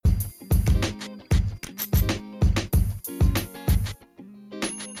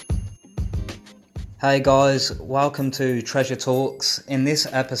Hey guys, welcome to Treasure Talks. In this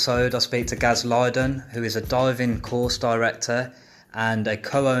episode, I speak to Gaz Lydon, who is a diving course director and a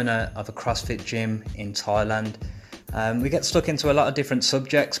co-owner of a CrossFit gym in Thailand. We get stuck into a lot of different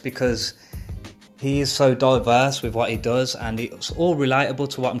subjects because he is so diverse with what he does, and it's all relatable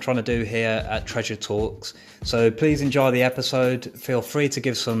to what I'm trying to do here at Treasure Talks. So please enjoy the episode. Feel free to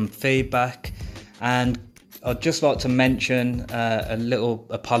give some feedback, and I'd just like to mention a little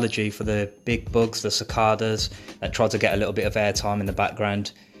apology for the big bugs, the cicadas, that try to get a little bit of airtime in the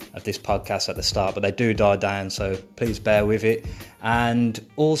background of this podcast at the start, but they do die down, so please bear with it. And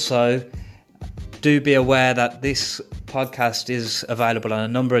also, do be aware that this podcast is available on a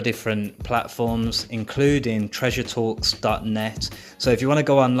number of different platforms, including treasuretalks.net. So if you want to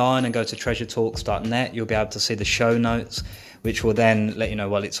go online and go to treasuretalks.net, you'll be able to see the show notes, which will then let you know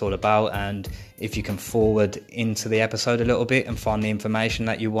what it's all about, and if you can forward into the episode a little bit and find the information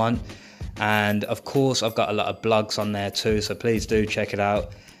that you want. And of course, I've got a lot of blogs on there too, so please do check it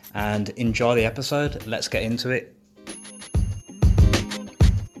out and enjoy the episode. Let's get into it.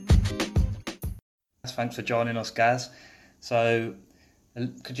 Thanks for joining us, Gaz. So,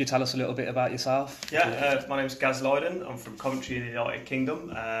 could you tell us a little bit about yourself? My name is Gaz Lydon. I'm from Coventry in the United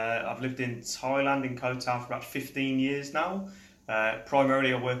Kingdom. I've lived in Thailand, in Koh Tao, for about 15 years now.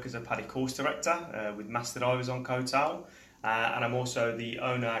 Primarily, I work as a PADI course director with Master Divers on Koh Tao. And I'm also the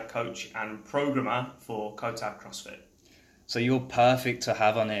owner, coach and programmer for Koh Tao CrossFit. So you're perfect to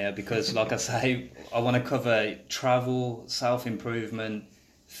have on here because, like I say, I want to cover travel, self-improvement,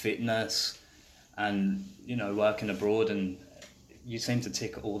 fitness, and working abroad, and you seem to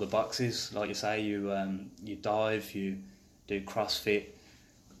tick all the boxes. Like you say, you dive, you do CrossFit.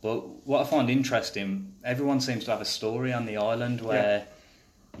 But what I find interesting, everyone seems to have a story on the island where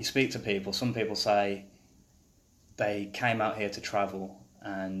you speak to people. Some people say they came out here to travel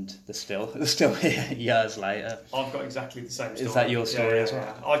and they're still here years later. I've got exactly the same story. Is that your story as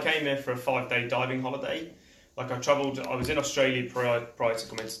well? I came here for a 5-day diving holiday. I was in Australia prior to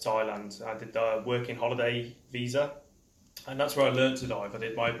coming to Thailand. I did a working holiday visa, and that's where I learned to dive. I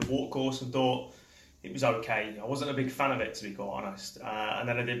did my water course and thought it was okay. I wasn't a big fan of it, to be quite honest. And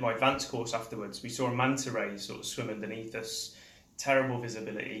then I did my advanced course afterwards. We saw a manta ray sort of swim underneath us. Terrible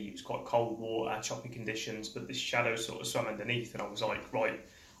visibility. It was quite cold water, choppy conditions, but this shadow sort of swam underneath, and I was like, right,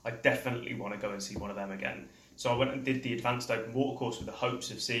 I definitely want to go and see one of them again. So I went and did the advanced open water course with the hopes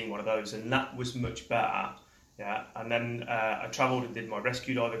of seeing one of those, and that was much better. Yeah, and then I travelled and did my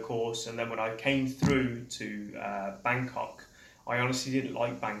rescue diver course, and then when I came through to Bangkok, I honestly didn't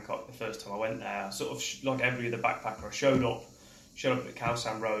like Bangkok the first time I went there. I sort of, like every other backpacker, I showed up at Khao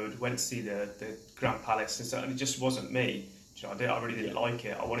San Road, went to see the Grand Palace, and so, and it just wasn't me. I really didn't like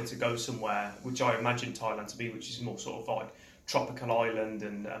it. I wanted to go somewhere, which I imagined Thailand to be, which is more sort of like tropical island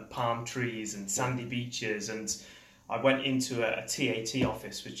and palm trees and sandy beaches. And I went into a TAT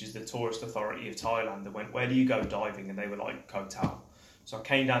office, which is the Tourist Authority of Thailand, and went, where do you go diving? And they were like, Koh Tao. So I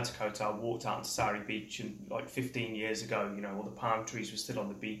came down to Koh Tao, walked out to Sari Beach, and like 15 years ago, all the palm trees were still on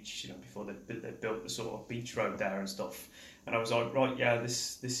the beach, before they built the sort of beach road there and stuff. And I was like, right, yeah,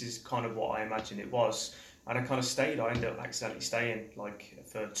 this is kind of what I imagined it was. And I kind of stayed. I ended up accidentally staying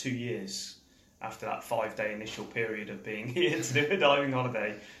for 2 years after that 5-day initial period of being here to do a diving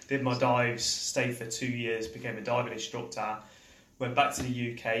holiday. Did my dives, stayed for 2 years, became a diving instructor, went back to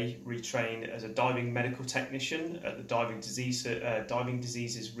the UK, retrained as a diving medical technician at the Diving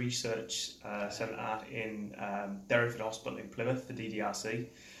Diseases Research Centre in Derriford Hospital in Plymouth, the DDRC.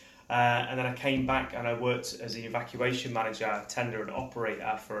 And then I came back and I worked as an evacuation manager, tender and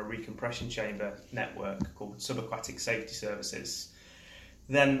operator for a recompression chamber network called Subaquatic Safety Services.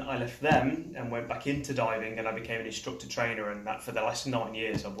 Then I left them and went back into diving, and I became an instructor trainer, and that for the last 9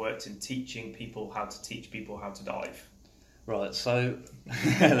 years I've worked in teaching people how to teach people how to dive. Right, so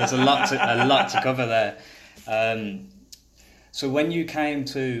there's a lot to cover there. So when you came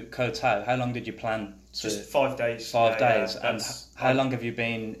to Koh Tao, how long did you plan to? Just 5 days. 5 days. And how long have you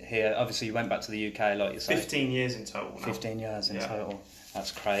been here? Obviously you went back to the UK, like you say. 15 years in total now. 15 years in total.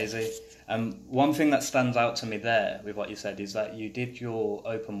 That's crazy. One thing that stands out to me there with what you said is that you did your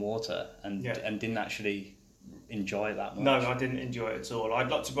open water and didn't actually enjoy it that much. No, I didn't enjoy it at all. I had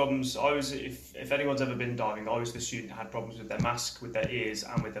lots of problems. If anyone's ever been diving, I was the student that had problems with their mask, with their ears,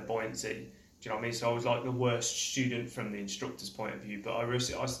 and with their buoyancy. Do you know what I mean? So I was like the worst student from the instructor's point of view, but I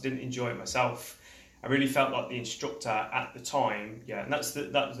didn't enjoy it myself. I really felt like the instructor at the time, and that was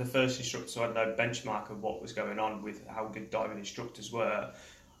the first instructor, so I had no benchmark of what was going on with how good diving instructors were.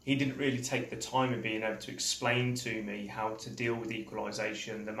 He didn't really take the time of being able to explain to me how to deal with the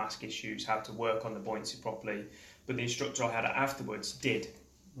equalisation, the mask issues, how to work on the buoyancy properly. But the instructor I had afterwards did.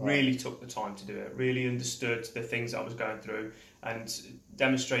 Really took the time to do it, really understood the things I was going through, and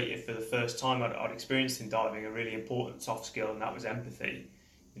demonstrated for the first time I'd experienced in diving a really important soft skill, and that was empathy.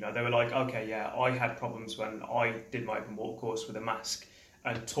 You know, they were like, okay, yeah, I had problems when I did my open water course with a mask,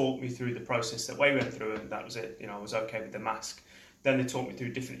 and taught me through the process that we went through, and that was it. You know, I was okay with the mask. Then they taught me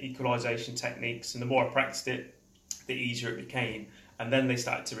through different equalisation techniques, and the more I practiced it, the easier it became. And then they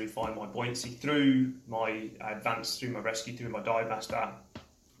started to refine my buoyancy through my advance, through my rescue, through my dive master.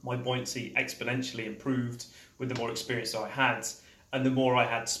 My buoyancy exponentially improved with the more experience I had, and the more I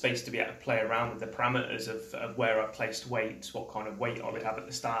had space to be able to play around with the parameters of where I placed weights, what kind of weight I would have at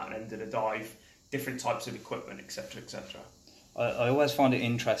the start and end of the dive, different types of equipment, etc., etc. I always find it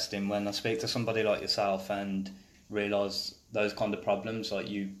interesting when I speak to somebody like yourself and realise those kind of problems, like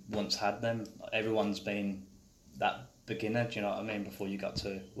you once had them. Everyone's been that beginner, do you know what I mean, before you got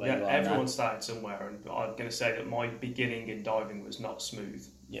to where you are everyone now. started somewhere, and I'm going to say that my beginning in diving was not smooth.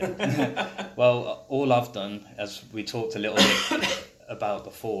 Yeah. Well, all I've done, as we talked a little bit about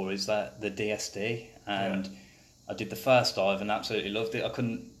before, is that the DSD, and I did the first dive and absolutely loved it.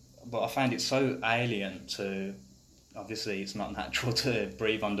 But I found it so alien to, obviously it's not natural to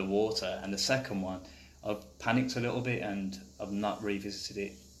breathe underwater, and the second one, I panicked a little bit and I've not revisited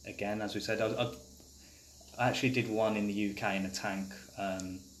it again. As we said, I actually did one in the UK in a tank,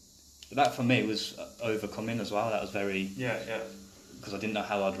 but that for me was overcoming as well. That was very... because I didn't know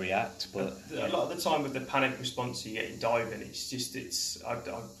how I'd react. But a lot of the time with the panic response you get in diving, I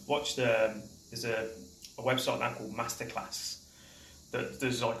watched there's a website now called Masterclass, that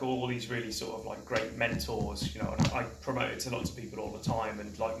there's like all these really sort of like great mentors, you know, and I promote it to lots of people all the time.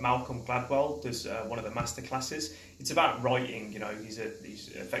 And like Malcolm Gladwell does one of the masterclasses. It's about writing, you know, he's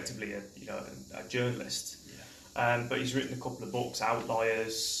effectively a journalist. But he's written a couple of books,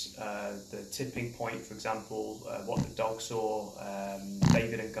 Outliers, The Tipping Point, for example, What the Dog Saw,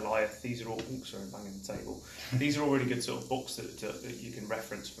 David and Goliath. These are all, sorry, I'm banging the table. These are all really good sort of books that you can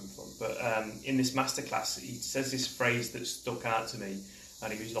reference from. But in this masterclass, he says this phrase that stuck out to me,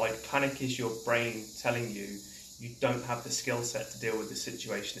 and he was like, panic is your brain telling you don't have the skill set to deal with the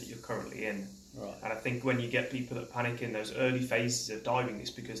situation that you're currently in. Right. And I think when you get people that panic in those early phases of diving,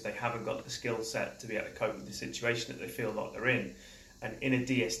 it's because they haven't got the skill set to be able to cope with the situation that they feel like they're in. And in a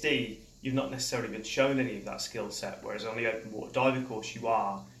DSD, you've not necessarily been shown any of that skill set, whereas on the open water diving course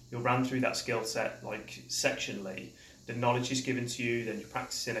you'll run through that skill set like sectionally. The knowledge is given to you, then you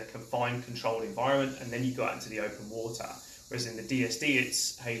practice in a confined, controlled environment, and then you go out into the open water. Whereas in the DSD,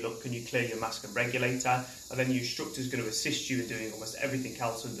 it's, hey, look, can you clear your mask and regulator? And then the instructor's going to assist you in doing almost everything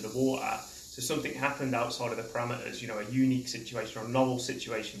else under the water. So something happened outside of the parameters, you know, a unique situation or a novel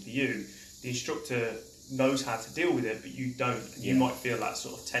situation for you, the instructor knows how to deal with it, but you don't. And you might feel that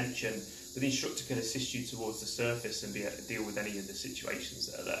sort of tension, but the instructor can assist you towards the surface and be able to deal with any of the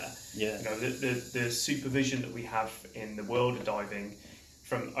situations that are there. Yeah. You know, the supervision that we have in the world of diving,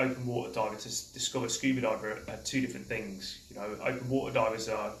 from open water diver to discover scuba diver, are two different things. You know, open water divers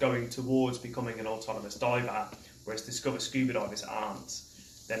are going towards becoming an autonomous diver, whereas discover scuba divers aren't.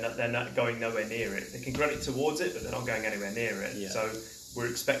 They're not going nowhere near it. They can gravitate towards it, but they're not going anywhere near it. Yeah. So we're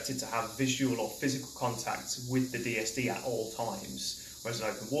expected to have visual or physical contact with the DSD at all times. Whereas an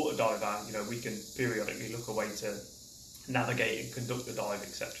open water diver, you know, we can periodically look away to navigate and conduct the dive,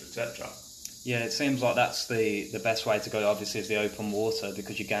 etc., etc. Yeah, it seems like that's the best way to go, obviously, is the open water,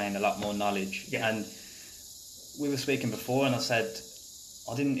 because you gain a lot more knowledge. Yeah. And we were speaking before, and I said,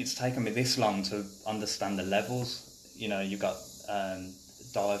 it's taken me this long to understand the levels. You know, you've got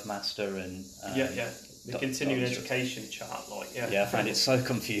dive master and the continuing education chart, I find it so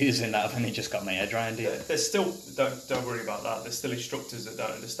confusing that I've only just got my head around it. There's still, don't worry about that, there's still instructors that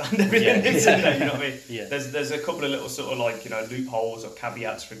don't understand everything that's in there, you know what I mean? Yeah. There's a couple of little sort of like, you know, loopholes or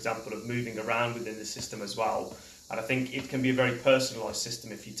caveats, for example, of moving around within the system as well. And I think it can be a very personalised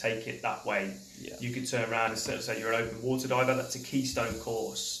system if you take it that way. Yeah. You could turn around and say you're an open water diver, that's a keystone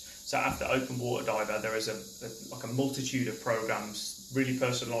course. So after open water diver, there is a multitude of programs really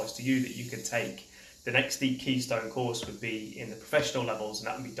personalised to you that you can take. The next deep keystone course would be in the professional levels, and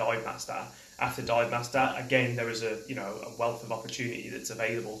that would be Dive Master. After Dive Master, again, there is a wealth of opportunity that's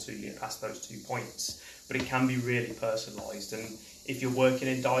available to you past those 2 points. But it can be really personalised, and if you're working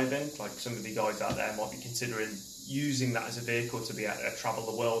in diving, like some of the guys out there might be considering using that as a vehicle to be able to travel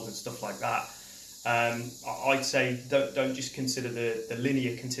the world and stuff like that, I'd say don't just consider the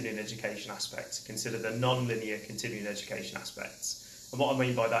linear continuing education aspects. Consider the non-linear continuing education aspects. And what I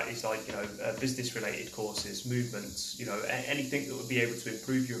mean by that is like, you know, business-related courses, movements, you know, anything that would be able to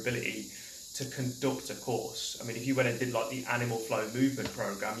improve your ability to conduct a course. I mean, if you went and did like the Animal Flow movement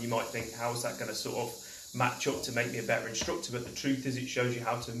program, you might think, how is that going to sort of match up to make me a better instructor, but the truth is it shows you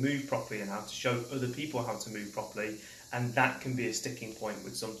how to move properly and how to show other people how to move properly, and that can be a sticking point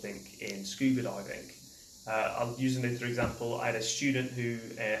with something in scuba diving. I'll use another example. I had a student who,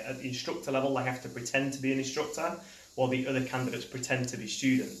 at the instructor level, they have to pretend to be an instructor, while the other candidates pretend to be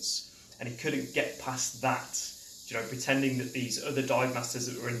students, and he couldn't get past that. Pretending that these other dive masters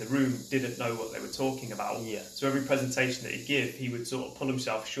that were in the room didn't know what they were talking about. Yeah. So every presentation that he'd give, he would sort of pull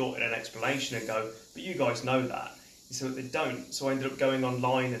himself short in an explanation and go, "But you guys know that." He said, "But they don't." So I ended up going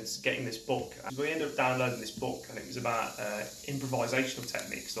online and getting this book. So we ended up downloading this book, and it was about improvisational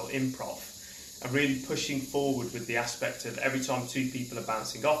techniques, or improv, and really pushing forward with the aspect of every time two people are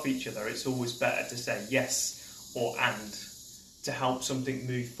bouncing off each other, it's always better to say yes or and to help something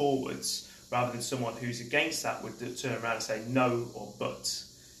move forwards, rather than someone who's against that would turn around and say no or but.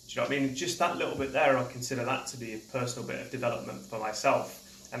 Do you know what I mean? Just that little bit there, I consider that to be a personal bit of development for myself,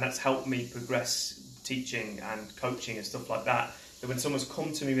 and that's helped me progress teaching and coaching and stuff like that. That when someone's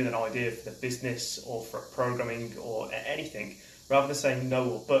come to me with an idea for the business or for programming or anything, rather than saying no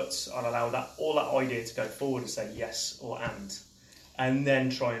or but, I'll allow all that idea to go forward and say yes or and then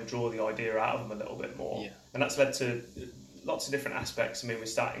try and draw the idea out of them a little bit more. Yeah. And that's led to lots of different aspects. I mean,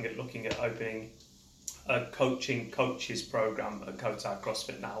 we're looking at opening a coaches program at Kotag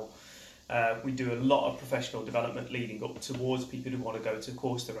CrossFit now. We do a lot of professional development leading up towards people who want to go to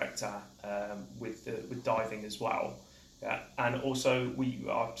course director with diving as well. And also we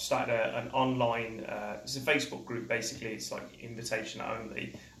are started an online, it's a Facebook group basically, it's like invitation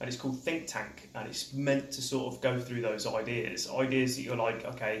only, and it's called Think Tank, and it's meant to sort of go through those ideas that you're like,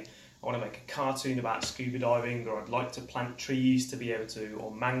 okay, I want to make a cartoon about scuba diving, or I'd like to plant trees to be able to,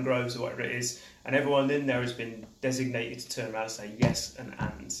 or mangroves or whatever it is, and everyone in there has been designated to turn around and say yes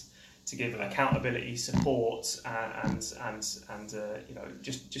and to give accountability, support, and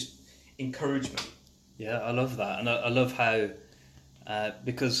just encouragement. Yeah, I love that, and I love how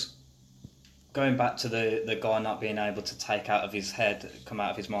because going back to the guy not being able to come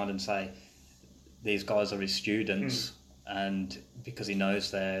out of his mind and say these guys are his students, and because he knows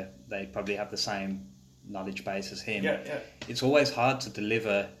they probably have the same knowledge base as him. Yeah. It's always hard to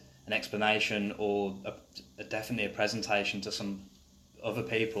deliver an explanation or definitely a presentation to some other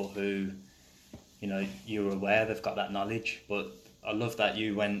people who, you're aware they've got that knowledge. But I love that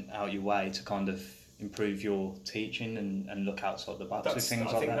you went out your way to kind of improve your teaching and look outside the box with things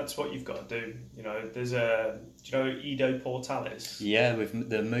like that. I think that's what you've got to do. There's do you know Ido Portales? Yeah, with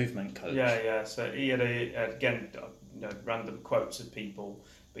the movement coach. Yeah. So he had again, random quotes of people,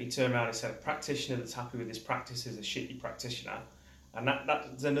 but he turned around and said, "A practitioner that's happy with his practice is a shitty practitioner." And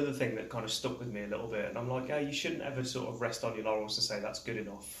that's another thing that kind of stuck with me a little bit. And I'm like, you shouldn't ever sort of rest on your laurels to say that's good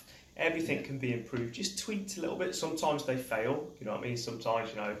enough. Everything can be improved, just tweaked a little bit. Sometimes they fail, you know what I mean? Sometimes,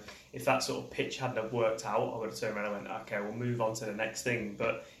 if that sort of pitch hadn't have worked out, I would have turned around and went, okay, we'll move on to the next thing.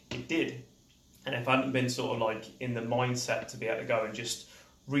 But it did. And if I hadn't been sort of like in the mindset to be able to go and just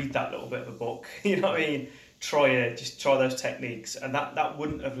read that little bit of a book, you know what I mean? Try those techniques, and that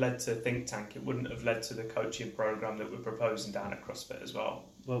wouldn't have led to Think Tank. It wouldn't have led to the coaching program that we're proposing down at CrossFit as well.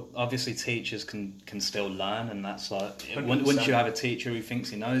 Well, obviously teachers can still learn, and that's like 100%. Once you have a teacher who thinks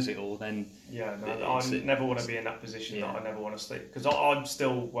he knows it all, then I never want to be in that position that I never want to sleep, because I'm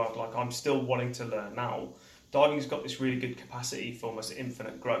still wanting to learn now. Diving's got this really good capacity for almost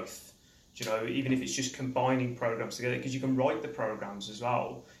infinite growth. Even if it's just combining programs together, because you can write the programs as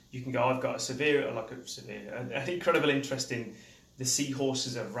well. You can go, I've got an incredible interest in the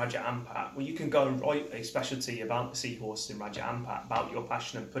seahorses of Raja Ampat. Well, you can go and write a specialty about the seahorses in Raja Ampat, about your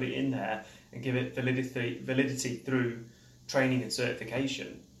passion, and put it in there and give it validity through training and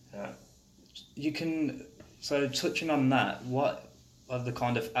certification. You can. So touching on that, what are the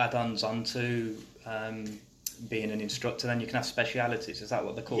kind of add-ons onto being an instructor? Then you can have specialities. Is that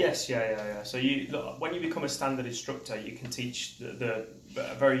what they're called? Yes, yeah. So when you become a standard instructor, you can teach a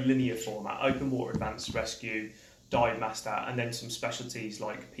very linear format: open water, advanced rescue, dive master, and then some specialties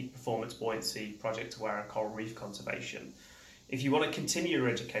like peak performance buoyancy, project aware, and coral reef conservation. If you want to continue your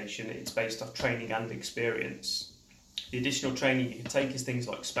education, it's based off training and experience. The additional training you can take is things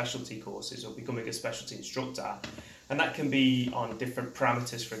like specialty courses or becoming a specialty instructor. And that can be on different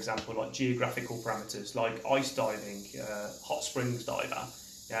parameters, for example, like geographical parameters, like ice diving, hot springs diver.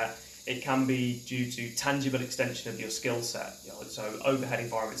 Yeah, it can be due to tangible extension of your skill set. So overhead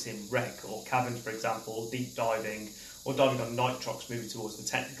environments in wreck or caverns, for example, deep diving, or diving on nitrox, moving towards the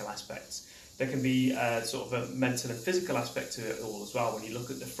technical aspects. There can be sort of a mental and physical aspect to it all as well. When you look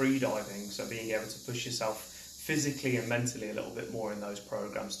at the free diving, so being able to push yourself physically and mentally a little bit more in those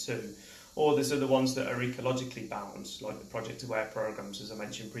programs too. Or there's other ones that are ecologically bound, like the Project Aware programs, as I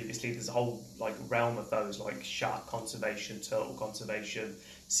mentioned previously. There's a whole like realm of those, like shark conservation, turtle conservation,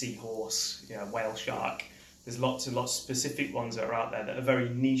 seahorse, whale shark. There's lots and lots of specific ones that are out there that are very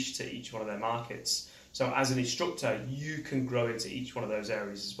niche to each one of their markets. So as an instructor, you can grow into each one of those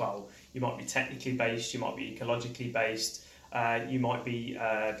areas as well. You might be technically based, you might be ecologically based, you might be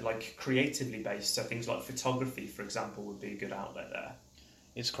like creatively based. So things like photography, for example, would be a good outlet there.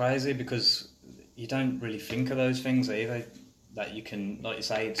 It's crazy because you don't really think of those things either, that you can, like you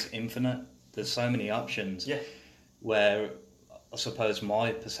say, it's infinite. There's so many options. Yeah. Where I suppose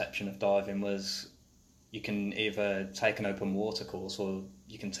my perception of diving was you can either take an open water course or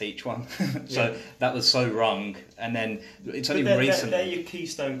you can teach one. So that was so wrong. And then it's only recently... They're your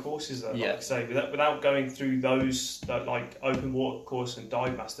keystone courses though, like I say. Without going through those, like open water course and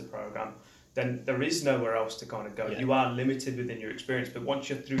dive master program, then there is nowhere else to kind of go. You are limited within your experience, but once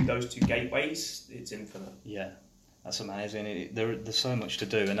you're through those two gateways, it's infinite. Yeah, that's amazing. There's so much to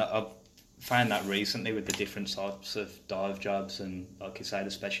do, and I've found that recently with the different types of dive jobs and, like you say,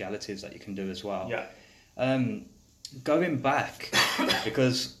 the specialities that you can do as well. Yeah. Going back,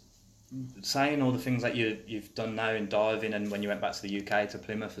 because saying all the things that you've done now in diving, and when you went back to the UK to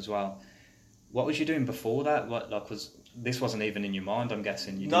Plymouth as well, what was you doing before that? This wasn't even in your mind, I'm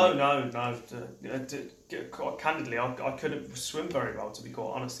guessing. No. Quite candidly, I couldn't swim very well, to be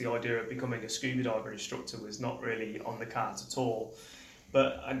quite honest. The idea of becoming a scuba diver instructor was not really on the cards at all.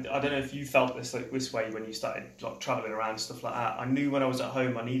 But I don't know if you felt this way when you started like travelling around and stuff like that. I knew when I was at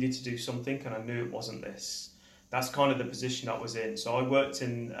home I needed to do something, and I knew it wasn't this. That's kind of the position I was in. So I worked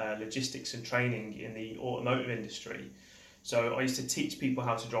in logistics and training in the automotive industry. So I used to teach people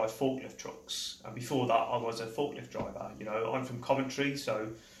how to drive forklift trucks. And before that, I was a forklift driver. I'm from Coventry, so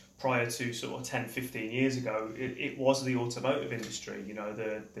prior to sort of 10, 15 years ago, it was the automotive industry.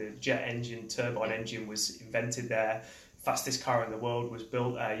 The jet engine, turbine engine was invented there. Fastest car in the world was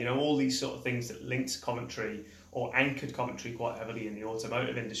built there. All these sort of things that linked Coventry or anchored Coventry quite heavily in the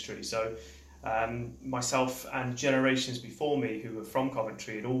automotive industry. So myself and generations before me who were from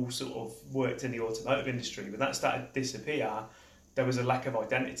Coventry had all sort of worked in the automotive industry. When that started to disappear, there was a lack of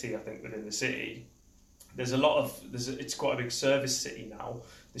identity, I think, within the city. It's quite a big service city now.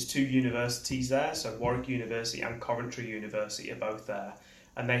 There's two universities there, so Warwick University and Coventry University are both there.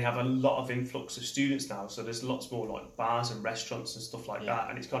 And they have a lot of influx of students now, so there's lots more like bars and restaurants and stuff like that,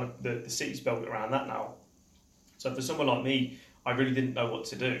 and it's kind of the city's built around that now. So for someone like me, I really didn't know what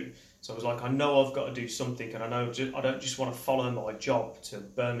to do. So I was like, I know I've got to do something, and I don't just want to follow my job to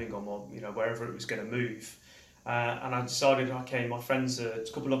Birmingham or wherever it was going to move. And I decided, okay, my friends, a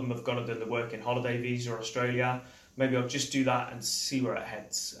couple of them have gone and done the working holiday visa in Australia. Maybe I'll just do that and see where it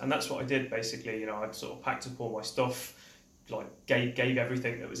heads. And that's what I did basically. I'd sort of packed up all my stuff, like gave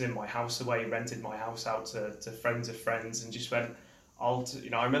everything that was in my house away, rented my house out to friends of friends, and just went.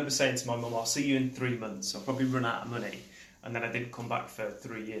 I remember saying to my mum, "I'll see you in 3 months. I'll probably run out of money." And then I didn't come back for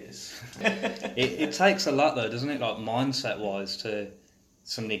 3 years. It takes a lot though, doesn't it? Like mindset wise, to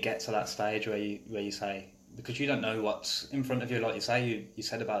suddenly get to that stage where you say, because you don't know what's in front of you. Like you say, you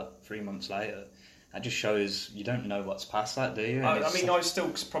said about 3 months later. That just shows you don't know what's past that, do you? I was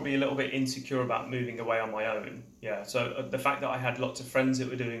still probably a little bit insecure about moving away on my own. Yeah, so the fact that I had lots of friends that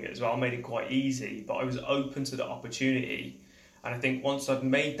were doing it as well made it quite easy, but I was open to the opportunity. And I think once I'd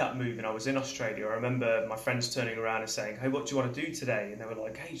made that move and I was in Australia, I remember my friends turning around and saying, "Hey, what do you want to do today?" And they were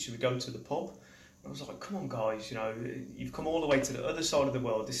like, "Hey, should we go to the pub?" And I was like, "Come on, guys, you've come all the way to the other side of the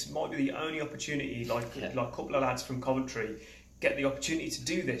world. This might be the only opportunity, like a couple of lads from Coventry get the opportunity to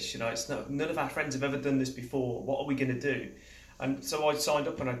do this. None of our friends have ever done this before. What are we going to do?" And so I signed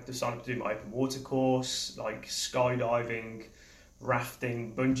up, and I decided to do my open water course, like skydiving,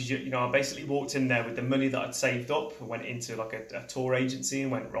 rafting, bungee. I basically walked in there with the money that I'd saved up and went into like a tour agency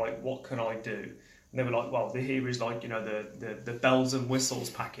and went, right, what can I do? And they were like, well, here is like, the bells and whistles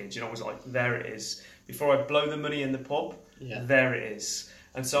package. And I was like, there it is. Before I blow the money in the pub, there it is.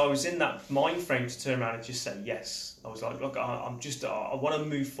 And so I was in that mind frame to turn around and just say yes. I was like, look, I want to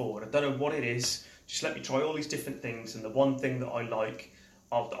move forward. I don't know what it is. Just let me try all these different things, and the one thing that I like,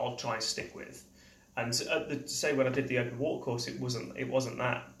 I'll try and stick with. And to say when I did the open water course, it wasn't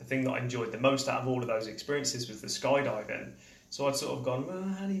that. The thing that I enjoyed the most out of all of those experiences was the skydiving. So I'd sort of gone, well,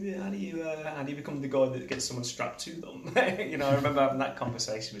 how do you become the guy that gets someone strapped to them? I remember having that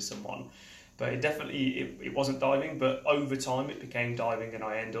conversation with someone. But it wasn't diving, but over time it became diving, and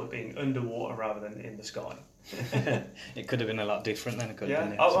I ended up being underwater rather than in the sky. It could have been a lot different then.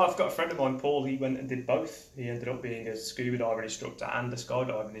 I've got a friend of mine, Paul. He went and did both. He ended up being a scuba diving instructor and a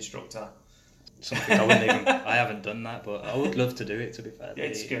skydiving instructor. something I wouldn't even. I haven't done that, but I would love to do it. To be fair,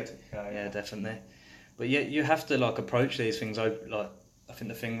 It's good. Yeah, definitely. But yeah, you have to like approach these things. I think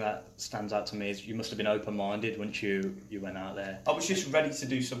the thing that stands out to me is you must have been open-minded once you went out there. I was just ready to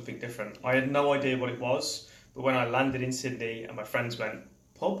do something different. I had no idea what it was, but when I landed in Sydney and my friends went,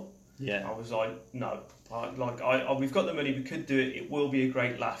 pub? Yeah. I was like, no. We've got the money, we could do it, it will be a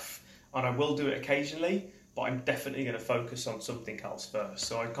great laugh, and I will do it occasionally, but I'm definitely going to focus on something else first.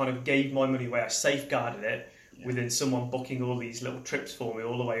 So I kind of gave my money away, I safeguarded it within someone booking all these little trips for me,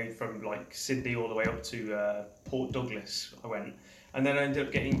 all the way from like Sydney all the way up to Port Douglas I went. And then I ended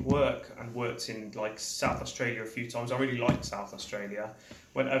up getting work and worked in like South Australia a few times. I really liked South Australia.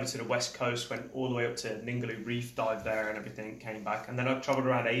 Went over to the west coast, went all the way up to Ningaloo Reef, dived there and everything, came back. And then I travelled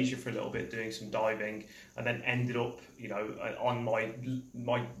around Asia for a little bit doing some diving, and then ended up, you know, on my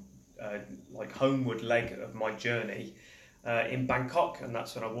like homeward leg of my journey in Bangkok. And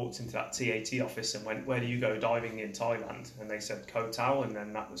that's when I walked into that TAT office and went, where do you go diving in Thailand? And they said Koh Tao, and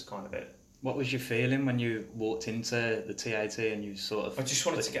then that was kind of it. What was your feeling when you walked into the TAT and you sort of... I just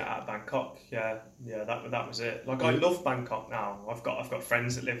wanted to get out of Bangkok. Yeah, that was it. Like, I love Bangkok now. I've got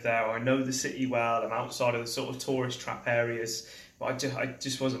friends that live there. I know the city well. I'm outside of the sort of tourist trap areas, but I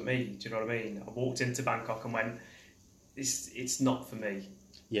just wasn't me. Do you know what I mean? I walked into Bangkok and went, it's not for me.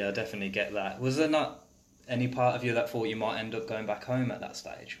 Yeah, I definitely get that. Was there not any part of you that thought you might end up going back home at that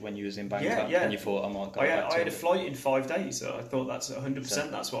stage when you was in Bangkok? Yeah. And you thought, I might go back to... I had a flight in 5 days, so I thought that's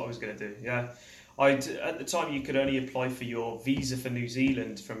 100% that's what I was going to do, yeah. At the time, you could only apply for your visa for New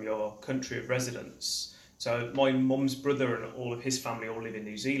Zealand from your country of residence. So my mum's brother and all of his family all live in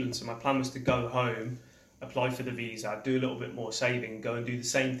New Zealand, so my plan was to go home, apply for the visa, do a little bit more saving, go and do the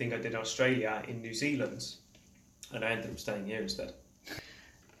same thing I did in Australia in New Zealand, and I ended up staying here instead.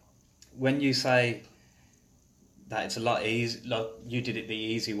 When you say that it's a lot easy, like you did it the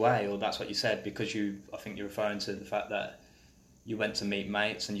easy way, or that's what you said, because I think you're referring to the fact that you went to meet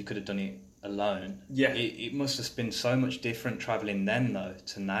mates and you could have done it alone. Yeah. It must have been so much different travelling then though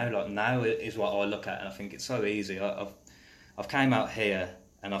to now. Like now is what I look at and I think it's so easy. I've came out here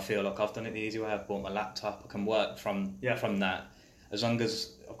and I feel like I've done it the easy way. I've bought my laptop. I can work from that as long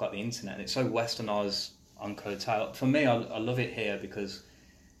as I've got the internet. And it's so westernised on Koh Tao. For me, I love it here because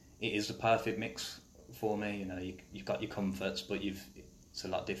it is the perfect mix for me. You know, you've got your comforts, but it's a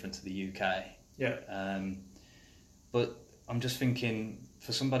lot different to the UK. Yeah. But I'm just thinking,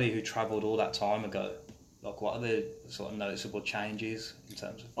 for somebody who travelled all that time ago, like what are the sort of noticeable changes in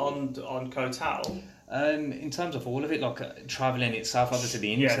terms of... On Koh Tao? In terms of all of it, like travelling itself, obviously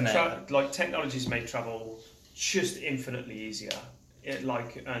the internet... like technology's made travel just infinitely easier.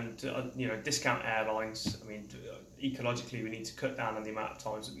 Discount airlines. I mean, ecologically we need to cut down on the amount of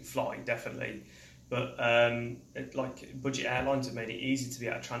times that we fly, definitely. But budget airlines have made it easy to be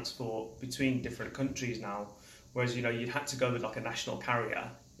able to transport between different countries now. Whereas, you know, you'd had to go with like a national carrier.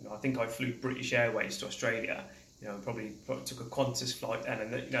 You know, I think I flew British Airways to Australia. You know, probably took a Qantas flight then,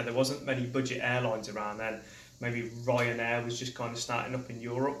 and you know there wasn't many budget airlines around then. Maybe Ryanair was just kind of starting up in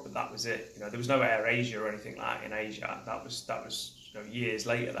Europe, but that was it. You know, there was no Air Asia or anything like that in Asia. That was years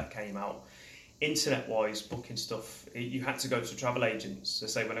later that came out. Internet-wise, booking stuff, you had to go to travel agents. So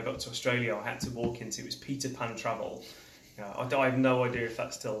say when I got to Australia, I had to walk into, it was Peter Pan Travel. I have no idea if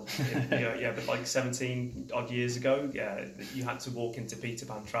that's still, but like 17 odd years ago, you had to walk into Peter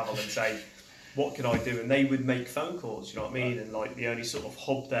Pan Travel and say, what can I do? And they would make phone calls, you know what I mean? And like the only sort of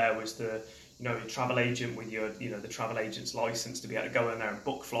hub there was the travel agent with your, the travel agent's license to be able to go in there and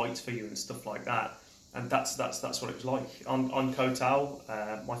book flights for you and stuff like that. And that's what it was like. On Koh Tao,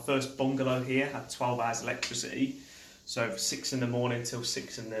 my first bungalow here had 12 hours electricity. So from 6 in the morning till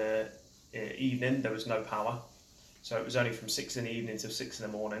 6 in the evening, there was no power. So it was only from 6 in the evening till 6 in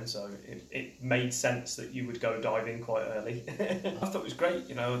the morning. So it made sense that you would go diving quite early. I thought it was great.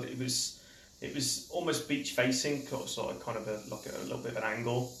 You know, it was almost beach facing, sort of kind of a little bit of an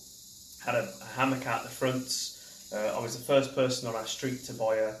angle. Had a hammock out the front. I was the first person on our street to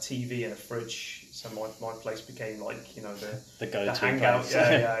buy a TV and a fridge. So my place became like, you know, the go-to hangout. place.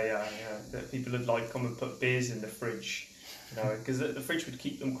 Yeah. People would like come and put beers in the fridge, you know, because the fridge would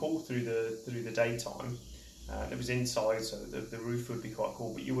keep them cool through the daytime. It was inside, so the roof would be quite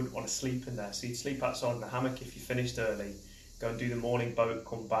cool, but you wouldn't want to sleep in there. So you'd sleep outside in the hammock if you finished early, go and do the morning boat,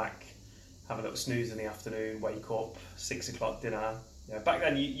 come back, have a little snooze in the afternoon, wake up, 6 o'clock dinner. You know, back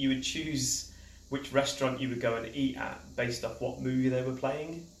then you would choose which restaurant you would go and eat at based off what movie they were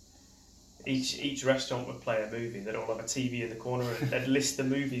playing. Each restaurant would play a movie. They'd all have a TV in the corner and they'd list the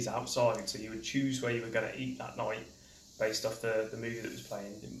movies outside, so you would choose where you were going to eat that night based off the movie that was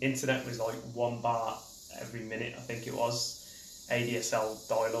playing. Internet was like 1 bar every minute, I think it was. ADSL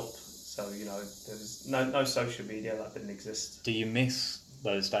dial-up, So, you know, there was no social media, that didn't exist. Do you miss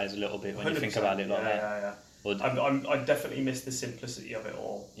those days a little bit when you think about it like that? Yeah. Or I definitely miss the simplicity of it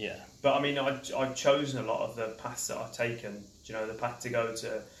all. yeah. But I mean, I've chosen a lot of the paths that I've taken. You know, the path to go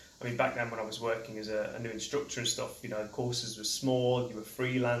to. I mean, back then when I was working as a new instructor and stuff, you know, the courses were small. You were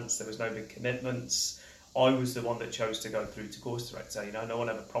freelance. There was no big commitments. I was the one that chose to go through to course director. You know, no one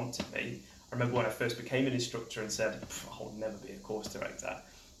ever prompted me. I remember when I first became an instructor and said, "I'll never be a course director,"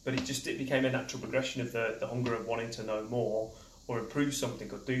 but it became a natural progression of the hunger of wanting to know more or improve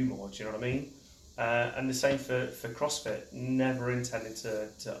something or do more. Do you know what I mean? And the same for CrossFit. Never intended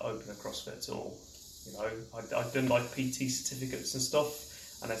to open a CrossFit at all. You know, I'd done like PT certificates and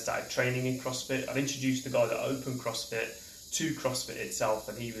stuff, and I started training in CrossFit. I'd introduced the guy that opened CrossFit to CrossFit itself,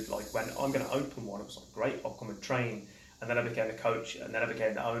 and he was like, "When I'm going to open one," I was like, "Great, I'll come and train." And then I became a coach, and then I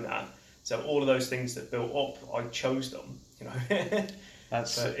became the owner. So all of those things that built up, I chose them. You know.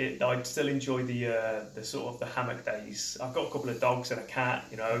 I'd still enjoy the sort of the hammock days. I've got a couple of dogs and a cat,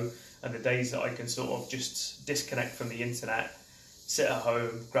 you know, and the days that I can sort of just disconnect from the internet, sit at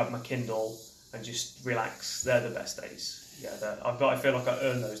home, grab my Kindle, and just relax. They're the best days. Yeah, I feel like I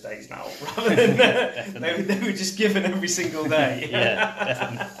earn those days now, rather than they were just given every single day. Yeah,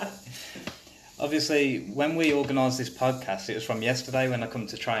 definitely. Obviously, when we organised this podcast, it was from yesterday when I come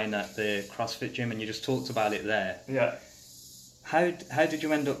to train at the CrossFit gym, and you just talked about it there. Yeah. How did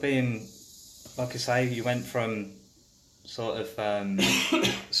you end up being, like I say, you went from sort of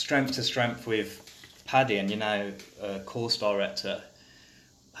strength to strength with Paddy, and you're now a course director.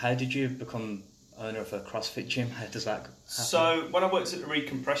 How did you become owner of a CrossFit gym? How does that happen? So when I worked at the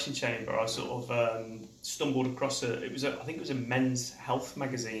Recompression Chamber, I sort of stumbled across I think it was a Men's Health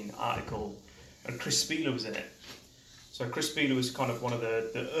magazine article, and Chris Spealler was in it. So Chris Spealler was kind of one of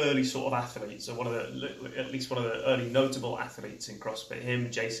the early sort of athletes, or at least one of the early notable athletes in CrossFit. Him,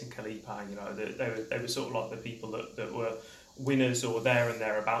 Jason Kalipa, you know, they were sort of like the people that were winners or there and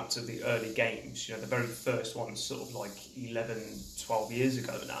thereabouts of the early games. You know, the very first ones, sort of like 11, 12 years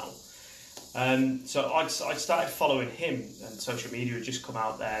ago now. So I started following him, and social media had just come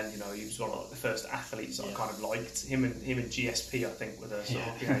out then. You know, he was one of the first athletes that I kind of liked. Him and GSP, I think, were the sort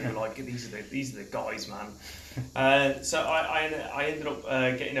of, you know, you're like, these are the guys, man. So I ended up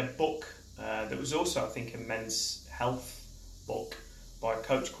getting a book that was also, I think, a men's health book by a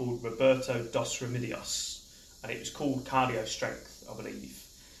coach called Roberto Dos Remedios, and it was called Cardio Strength, I believe.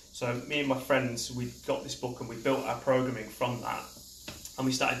 So me and my friends, we got this book and we built our programming from that. And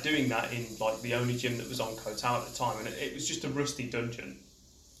we started doing that in like the only gym that was on Koh Tao at the time, and it was just a rusty dungeon.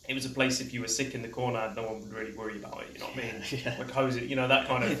 It was a place if you were sick in the corner, no one would really worry about it. You know what I mean? Yeah. Like hose it, you know, that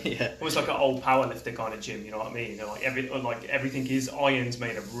kind of almost like an old powerlifter kind of gym. You know what I mean? They're like everything is irons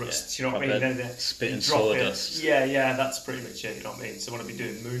made of rust. You know what I mean? They're spit and sawdust. Yeah, that's pretty much it. You know what I mean? So when I'd be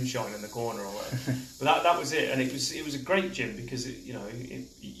doing moonshine in the corner or whatever, but that was it, and it was a great gym because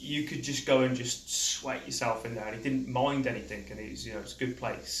you could just go and just sweat yourself in there, and he didn't mind anything, and it was a good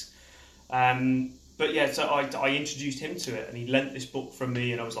place. But yeah, so I introduced him to it, and he lent this book from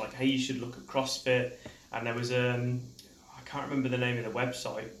me, and I was like, hey, you should look at CrossFit. And there was I can't remember the name of the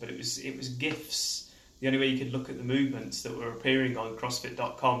website, but it was GIFs. The only way you could look at the movements that were appearing on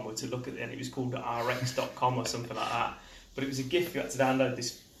CrossFit.com were to look at it, and it was called RX.com or something like that. But it was a GIF. You had to download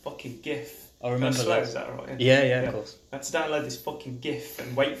this fucking GIF. I remember that. Is that right? Yeah, of course. I had to download this fucking GIF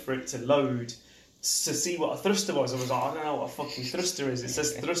and wait for it to load to see what a thruster was. I was like, I don't know what a fucking thruster is. It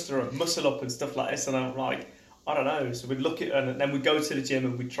says thruster of muscle up and stuff like this, and I'm like, I don't know. So we'd look at it, and then we'd go to the gym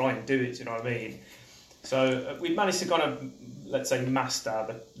and we'd try and do it. You know what I mean? So we managed to kind of, let's say,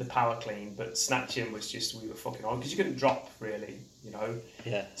 master the power clean, but snatching was just, we were fucking on because you couldn't drop really, you know.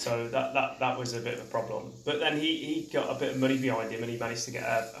 Yeah. So that was a bit of a problem. But then he got a bit of money behind him, and he managed to get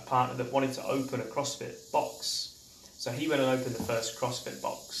a partner that wanted to open a CrossFit box. So he went and opened the first CrossFit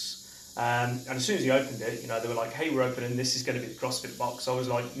box. And as soon as he opened it, they were like, hey, we're opening, this is going to be the CrossFit box. I was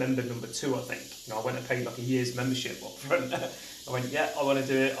like member number 2, I think. I went and paid like a year's membership up front. I went, yeah, I want to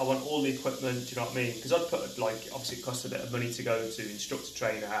do it. I want all the equipment, do you know what I mean? Because I'd put, obviously it cost a bit of money to go to instructor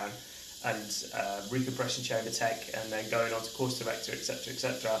trainer and recompression chamber tech, and then going on to course director, etc.,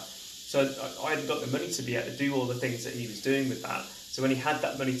 etc. So I hadn't got the money to be able to do all the things that he was doing with that. So when he had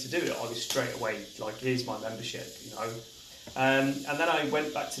that money to do it, I was straight away like, here's my membership, And then I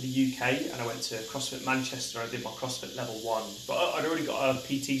went back to the UK and I went to CrossFit Manchester. I did my CrossFit Level 1. But I'd already got a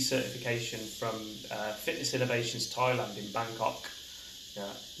PT certification from Fitness Innovations Thailand in Bangkok.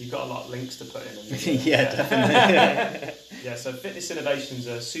 Yeah, you've got a lot of links to put in. Yeah, definitely. Yeah, so Fitness Innovations,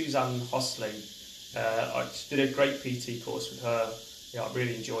 Suzanne Hosley. I just did a great PT course with her. Yeah, I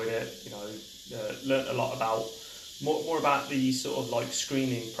really enjoyed it. Learnt a lot about more about the sort of like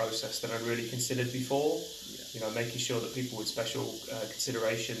screening process that I'd really considered before. You know, making sure that people with special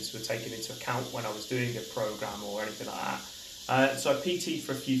considerations were taken into account when I was doing a program or anything like that. So I PT'd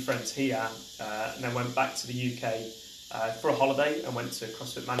for a few friends here, and then went back to the UK for a holiday and went to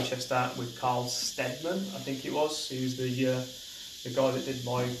CrossFit Manchester with Carl Steadman, I think it was. He was the guy that did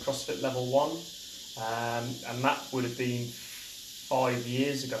my CrossFit Level 1, and that would have been 5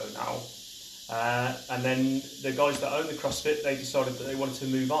 years ago now. And then the guys that own the CrossFit, they decided that they wanted to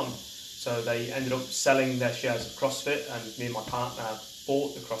move on. So they ended up selling their shares of CrossFit, and me and my partner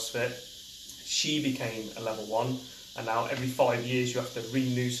bought the CrossFit. She became a Level 1, and now every 5 years you have to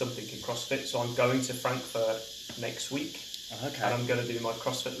renew something in CrossFit. So I'm going to Frankfurt next week, and I'm going to do my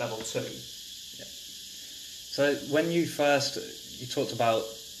CrossFit Level 2. Yeah. So when you talked about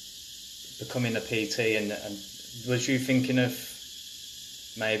becoming a PT, and was you thinking of,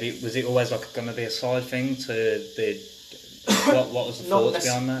 maybe, was it always like going to be a side thing to the... What was the thoughts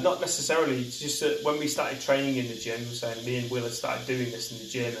behind that? Not necessarily. It's just that when we started training in the gym, so me and Will had started doing this in the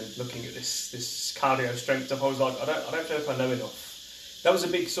gym and looking at this cardio strength stuff, I was like, I don't know if I know enough. That was a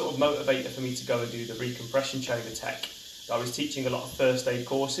big sort of motivator for me to go and do the recompression chamber tech. I was teaching a lot of first aid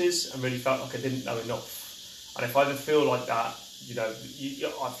courses and really felt like I didn't know enough. And if I ever feel like that, you know,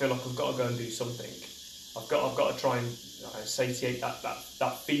 I feel like I've got to go and do something. I've got to try and satiate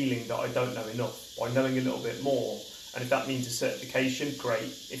that feeling that I don't know enough by knowing a little bit more. And if that means a certification, great.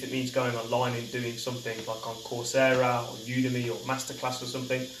 If it means going online and doing something like on Coursera or Udemy or Masterclass or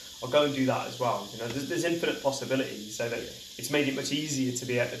something, I'll go and do that as well. You know, there's infinite possibilities. So that it's made it much easier to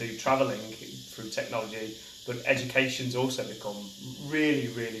be able to do travelling through technology, but education's also become really,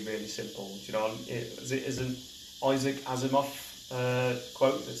 really, really simple. You know, is an Isaac Asimov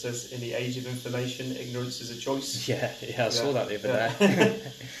quote that says, "In the age of information, ignorance is a choice." Yeah, I saw that the other day.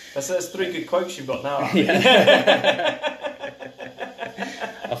 That's 3 good quotes you've got now. Yeah.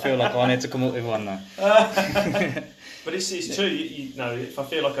 I feel like I need to come up with one now. But it's true. You know, if I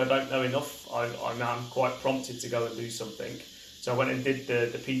feel like I don't know enough, I'm quite prompted to go and do something. So I went and did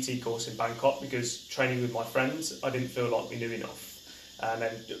the PT course in Bangkok because training with my friends, I didn't feel like we knew enough. And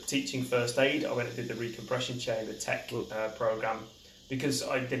then teaching first aid, I went and did the recompression chamber tech program because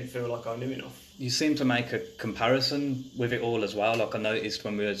I didn't feel like I knew enough. You seem to make a comparison with it all as well. Like I noticed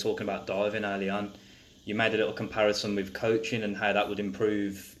when we were talking about diving early on, you made a little comparison with coaching and how that would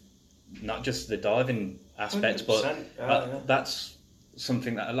improve not just the diving aspects, but that's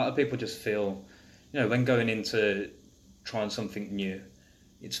something that a lot of people just feel, you know, when going into trying something new,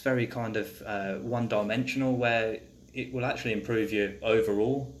 it's very kind of one-dimensional, where it will actually improve you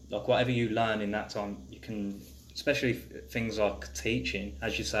overall. Like whatever you learn in that time, you can, especially things like teaching,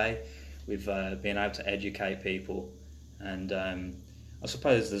 as you say, with being able to educate people. And I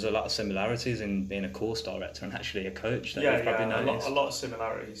suppose there's a lot of similarities in being a course director and actually a coach that you've probably noticed. A lot of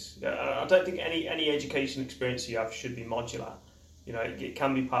similarities. I don't think any education experience you have should be modular. You know, it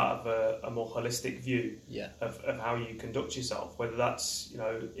can be part of a more holistic view of how you conduct yourself. Whether that's, you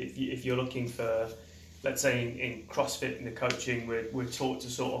know, if you're looking for, let's say in CrossFit in the coaching, we're taught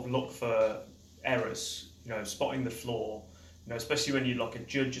to sort of look for errors, you know, spotting the flaw, you know, especially when you're like a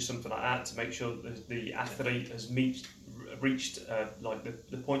judge or something like that, to make sure that the athlete has reached like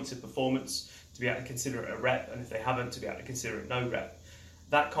the points of performance to be able to consider it a rep, and if they haven't, to be able to consider it no rep.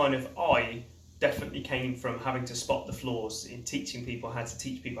 That kind of eye definitely came from having to spot the flaws in teaching people how to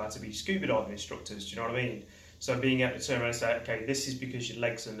teach people how to be scuba diving instructors. Do you know what I mean? So being able to turn around and say, okay, this is because your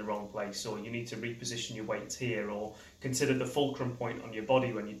legs are in the wrong place, or you need to reposition your weights here, or consider the fulcrum point on your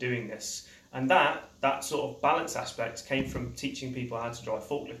body when you're doing this. And that sort of balance aspect came from teaching people how to drive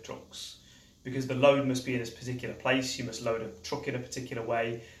forklift trucks, because the load must be in a particular place. You must load a truck in a particular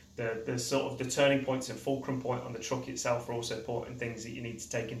way. The sort of the turning points and fulcrum point on the truck itself are also important things that you need to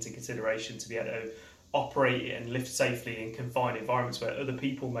take into consideration to be able to operate it and lift safely in confined environments where other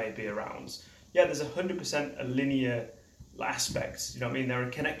people may be around. Yeah, there's 100% a linear aspect. You know what I mean? There are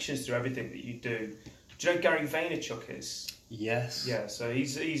connections to everything that you do. Do you know Gary Vaynerchuk is? Yes. Yeah, so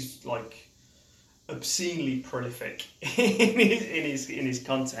he's like obscenely prolific in his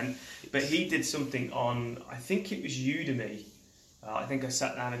content, but he did something on, I think it was Udemy. I think I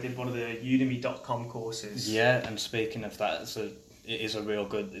sat down and did one of the Udemy.com courses. Yeah, and speaking of that, it is a real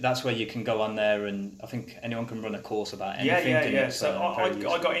good. That's where you can go on there, and I think anyone can run a course about anything. Yeah. So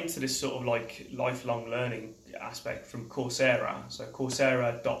I got into this sort of like lifelong learning aspect from Coursera. So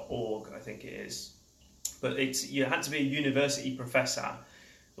Coursera.org, I think it is. But you had to be a university professor,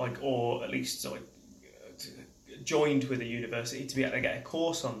 or at least joined with a university to be able to get a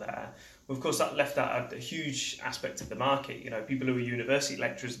course on there, Of course, that left out a huge aspect of the market. You know, people who are university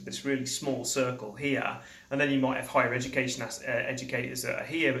lecturers, this really small circle here, and then you might have higher education educators that are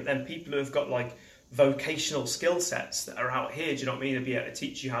here, but then people who have got like vocational skill sets that are out here, do you know what I mean? They'll be able to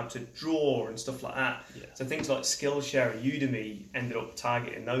teach you how to draw and stuff like that. Yeah. So things like Skillshare and Udemy ended up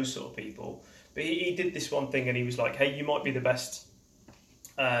targeting those sort of people. But he did this one thing and he was like, hey, you might be the best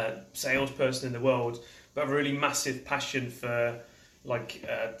salesperson in the world, but I have a really massive passion for like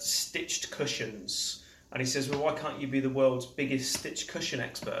stitched cushions. And he says, well, why can't you be the world's biggest stitched cushion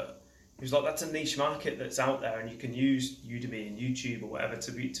expert? He was like, that's a niche market that's out there, and you can use Udemy and YouTube or whatever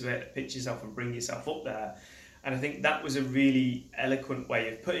to pitch yourself and bring yourself up there. And I think that was a really eloquent way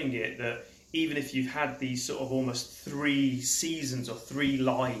of putting it, that even if you've had these sort of almost 3 seasons or 3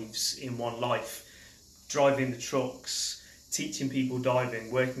 lives in one life, driving the trucks, teaching people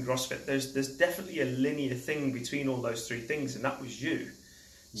diving, working CrossFit, there's definitely a linear thing between all those 3 things, and that was you.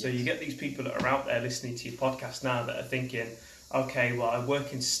 Yes. So you get these people that are out there listening to your podcast now that are thinking, okay, well, I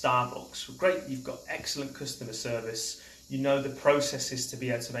work in Starbucks. Well, great, you've got excellent customer service. You know the processes to be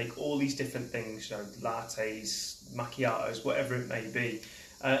able to make all these different things, you know, lattes, macchiatos, whatever it may be.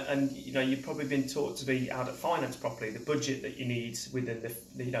 And, you know, you've probably been taught to be out of finance properly, the budget that you need within the,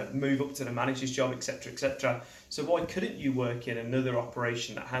 you know, move up to the manager's job, etc., etc. So why couldn't you work in another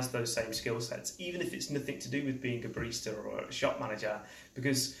operation that has those same skill sets, even if it's nothing to do with being a barista or a shop manager?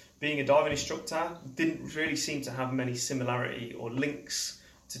 Because being a diving instructor didn't really seem to have many similarity or links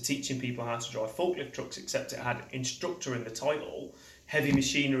to teaching people how to drive forklift trucks, except it had instructor in the title. Heavy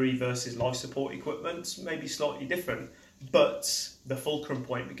machinery versus life support equipment, maybe slightly different, but the fulcrum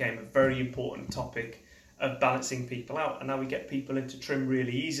point became a very important topic of balancing people out. And now we get people into trim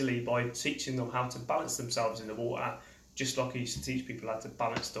really easily by teaching them how to balance themselves in the water, just like I used to teach people how to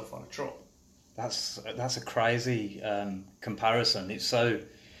balance stuff on a truck. That's a crazy comparison. It's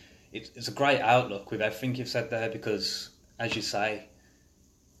a great outlook with everything you've said there, because, as you say,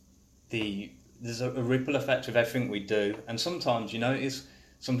 there's a ripple effect with everything we do, and sometimes you notice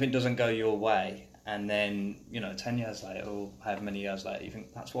something doesn't go your way, and then, you know, 10 years later or however many years later, you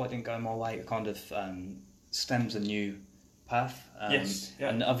think, that's why it didn't go my way. It kind of stems a new path. Yes. Yeah.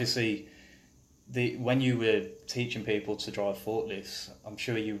 And obviously, when you were teaching people to drive forklifts, I'm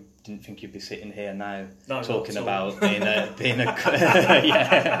sure you didn't think you'd be sitting here now talking about being a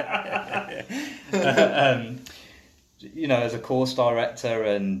yeah. You know, as a course director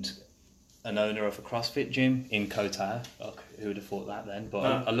and an owner of a CrossFit gym in Koh Tao. Like, who would have thought that then?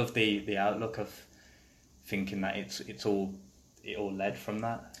 But I love the outlook of thinking that it all led from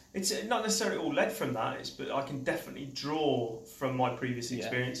that. It's not necessarily all led from that, but I can definitely draw from my previous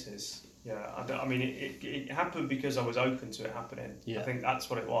experiences. Yeah, I mean, it happened because I was open to it happening. Yeah. I think that's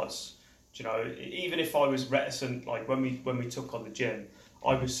what it was. You know, even if I was reticent, like when we took on the gym,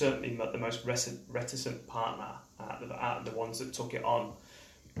 I was certainly the most reticent partner out of the ones that took it on.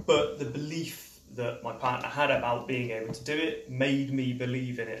 But the belief that my partner had about being able to do it made me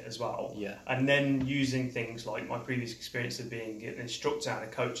believe in it as well. Yeah. And then using things like my previous experience of being an instructor and a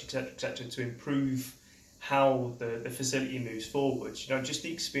coach, etc., to improve how the facility moves forward. You know, just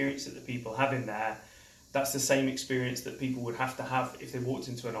the experience that the people have in there, that's the same experience that people would have to have if they walked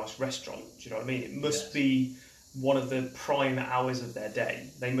into a nice restaurant. Do you know what I mean? It must be one of the prime hours of their day.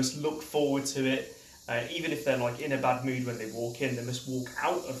 They must look forward to it. Even if they're like in a bad mood when they walk in, they must walk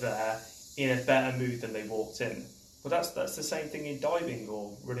out of there in a better mood than they walked in. But that's the same thing in diving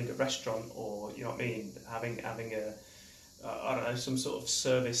or running a restaurant, or, you know what I mean, having a I don't know, some sort of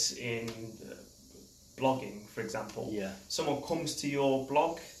service in blogging, for example. Yeah. Someone comes to your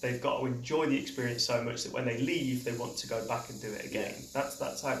blog, they've got to enjoy the experience so much that when they leave, they want to go back and do it again. Yeah.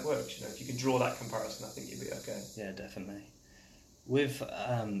 That's how it works. You know, if you can draw that comparison, I think you'll be okay. Yeah, definitely. With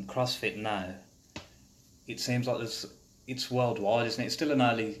CrossFit now, it seems like it's worldwide, isn't it? It's still in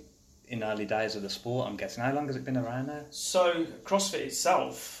early days of the sport, I'm guessing. How long has it been around now? So CrossFit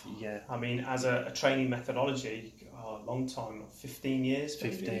itself, I mean, as a training methodology, a long time, 15 years.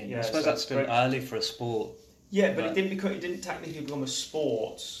 15. Yeah, I suppose that's still early for a sport. Yeah, but it didn't technically become a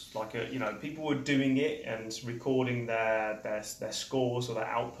sport. Like, people were doing it and recording their scores or their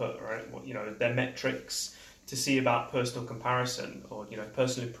output, or, you know, their metrics, to see about personal comparison or, you know,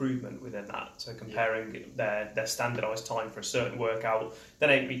 personal improvement within that. So comparing their standardised time for a certain workout, then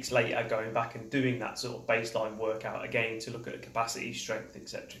 8 weeks later going back and doing that sort of baseline workout again to look at capacity, strength,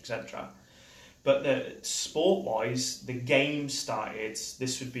 etc., etc. But sport-wise, the games started.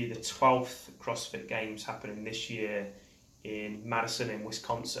 This would be the 12th CrossFit Games happening this year in Madison, in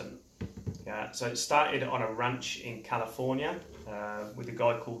Wisconsin. Yeah, so it started on a ranch in California with a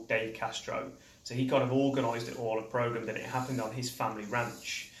guy called Dave Castro. So he kind of organised it all and programmed it. It happened on his family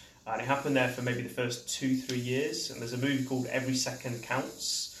ranch. And it happened there for maybe the first 2-3 years. And there's a movie called Every Second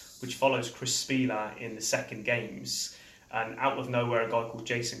Counts, which follows Chris Spealler in the second games. And out of nowhere, a guy called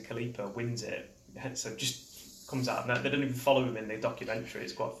Jason Khalipa wins it. So just comes out of that. They don't even follow him in the documentary.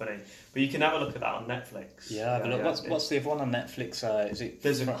 It's quite funny. But you can have a look at that on Netflix. Yeah, but look, what's the other one on Netflix? Is it?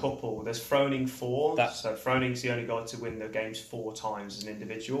 There's a couple. There's Froning 4. So Froning's the only guy to win the games 4 times as an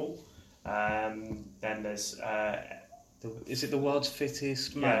individual. Then there's... is it the world's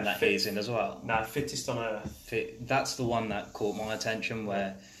fittest man that he's in as well? No, fittest on earth. That's the one that caught my attention,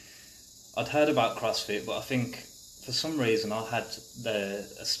 where I'd heard about CrossFit, but I think for some reason I had a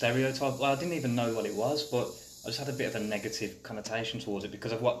stereotype. Well, I didn't even know what it was, but I just had a bit of a negative connotation towards it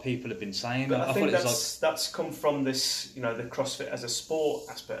because of what people have been saying. But I think that's come from this, the CrossFit as a sport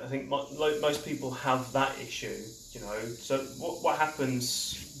aspect. I think most people have that issue, So what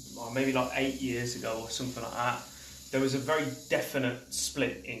happens, maybe like 8 years ago or something like that, there was a very definite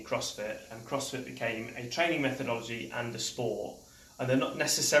split in CrossFit, and CrossFit became a training methodology and a sport, and they're not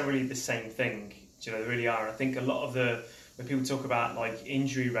necessarily the same thing. They really are. I think a lot of when people talk about like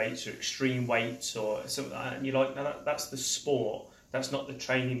injury rates or extreme weights or something like that, and you're like, no, that's the sport. That's not the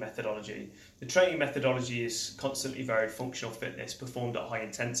training methodology. The training methodology is constantly varied functional fitness performed at high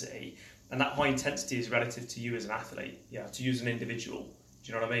intensity, and that high intensity is relative to you as an athlete, to you as an individual.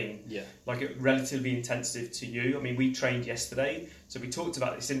 Do you know what I mean? Yeah. Like relatively intensive to you. I mean, we trained yesterday, so we talked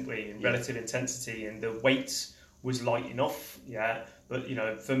about this, didn't we? In relative intensity, and the weight was light enough, But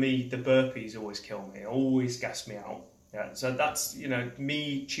for me, the burpees always kill me, always gas me out. So that's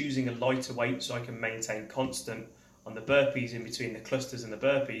me choosing a lighter weight so I can maintain constant on the burpees in between the clusters and the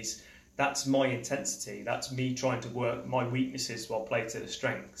burpees. That's my intensity. That's me trying to work my weaknesses while playing to the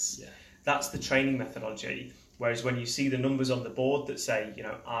strengths. Yeah. That's the training methodology. Whereas when you see the numbers on the board that say,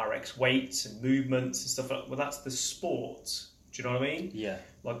 RX weights and movements and stuff like that, well, that's the sport. Do you know what I mean? Yeah.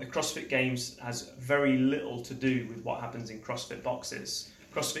 Like the CrossFit Games has very little to do with what happens in CrossFit boxes.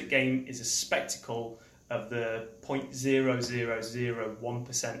 CrossFit Game is a spectacle of the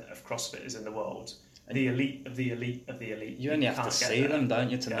 0.0001% of CrossFitters in the world. The elite of the elite of the elite. You only have to see them,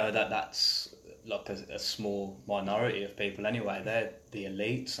 don't you, to know that that's like a small minority of people anyway. They're the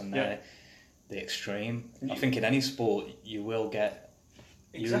elites and they're the extreme. I think in any sport you will get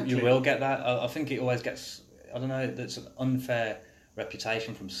you will get that. I think it always gets, I don't know, there's an unfair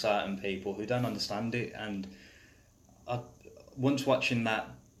reputation from certain people who don't understand it, and once watching that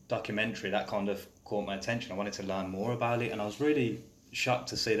documentary, that kind of caught my attention. I wanted to learn more about it, and I was really shocked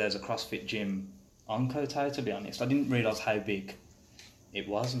to see there's a CrossFit gym on Koto, to be honest. I didn't realise how big it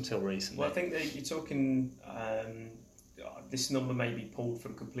was until recently. Well, I think that you're talking, this number may be pulled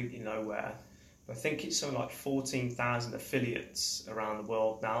from completely nowhere, but I think it's something like 14,000 affiliates around the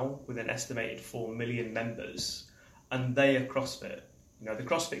world now, with an estimated 4 million members, and they are CrossFit. The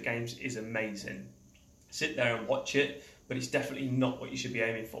CrossFit Games is amazing. Sit there and watch it, but it's definitely not what you should be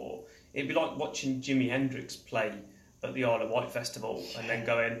aiming for. It'd be like watching Jimi Hendrix play at the Isle of Wight Festival and then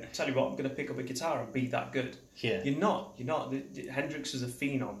going, tell you what, I'm going to pick up a guitar and be that good. Yeah. You're not. Hendrix was a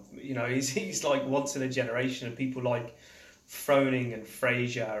phenom. He's like once in a generation of people like Froning and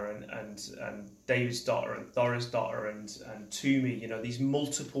Fraser and David's daughter and Dora's daughter and Toomey, these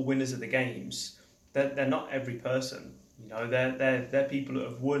multiple winners of the games. They're not every person. They're people that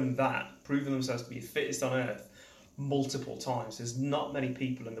have won that, proven themselves to be the fittest on earth multiple times. There's not many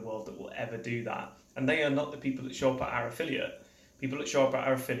people in the world that will ever do that. And they are not the people that show up at our affiliate. People that show up at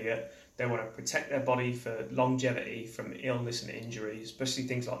our affiliate, they want to protect their body for longevity from illness and injury, especially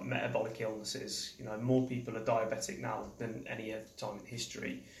things like metabolic illnesses. More people are diabetic now than any other time in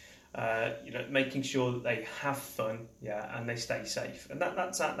history. Making sure that they have fun, and they stay safe. And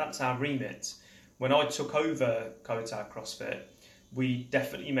that's our remit. When I took over Kotar CrossFit, we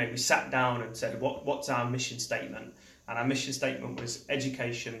sat down and said, what's our mission statement? And our mission statement was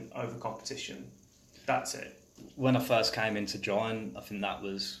education over competition. That's it. When I first came in to join, I think that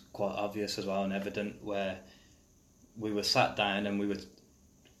was quite obvious as well and evident, where we were sat down and we were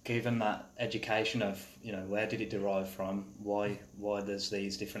given that education of, where did it derive from, why there's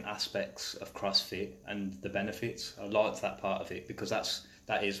these different aspects of CrossFit and the benefits. I liked that part of it because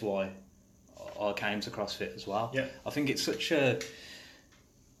that is why I came to CrossFit as well. Yeah. I think it's such an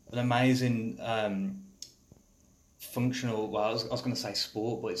amazing functional. Well, I was going to say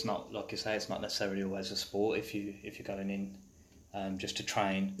sport, but it's not. Like you say, it's not necessarily always a sport if you're going in just to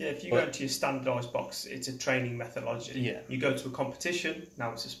train. Yeah, if you go into your standardised box, it's a training methodology. Yeah. You go to a competition,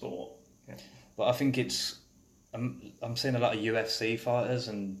 now it's a sport. Yeah. But I think it's. I'm seeing a lot of UFC fighters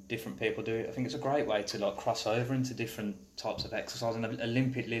and different people do it. I think it's a great way to cross over into different types of exercise. And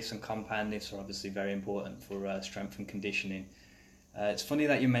Olympic lifts and compound lifts are obviously very important for strength and conditioning. It's funny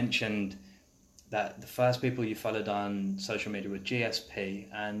that you mentioned that the first people you followed on social media were GSP,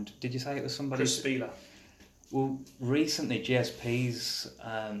 and did you say it was somebody? Chris Spieler. Well, recently GSP's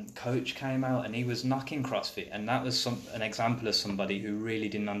coach came out and he was knocking CrossFit, and that was an example of somebody who really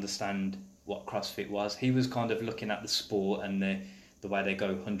didn't understand what CrossFit was. He was kind of looking at the sport and the way they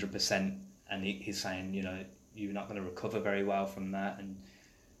go 100%, and he's saying, you know, you're not going to recover very well from that,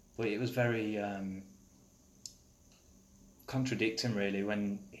 but it was very contradicting really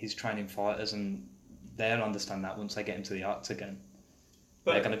when he's training fighters, and they'll understand that once they get into the octagon.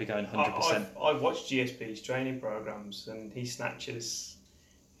 But they're going to be going 100%. I've watched GSP's training programs, and he snatches,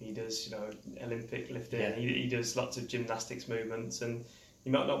 he does, you know, Olympic lifting, Yeah. he does lots of gymnastics movements, and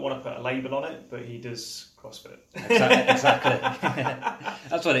you might not want to put a label on it, but he does CrossFit. Exactly.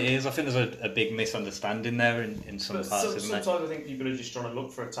 That's what it is. I think there's a big misunderstanding there in some parts, isn't there? Sometimes I think people are just trying to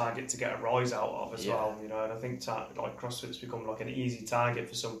look for a target to get a rise out of as well, you know, and I think like CrossFit's become like an easy target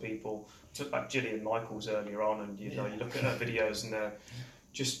for some people. I took back Gillian Michaels earlier on, and you know, you look at her videos and they're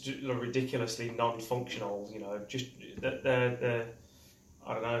just ridiculously non-functional, you know, just they're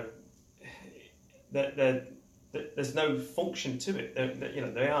I don't know, there's no function to it. You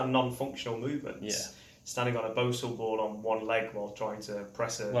know, they are non-functional movements. Yeah. Standing on a Bosu ball on one leg while trying to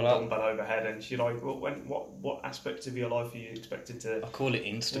press a dumbbell overhead, and you're like, well, what aspect of your life are you expected to? I call it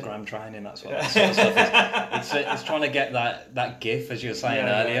Instagram training. That's what that sort of stuff is. It's trying to get that GIF, as you were saying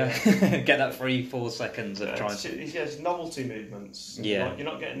earlier, get that 3-4 seconds of trying. It's novelty movements. Yeah, you're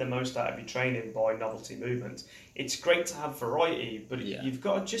not getting the most out of your training by novelty movements. It's great to have variety, but you've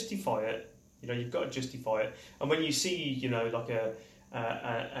got to justify it. You know, you've got to justify it. And when you see, you know, like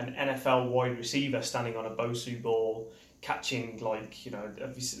an NFL wide receiver standing on a Bosu ball, catching, like, you know,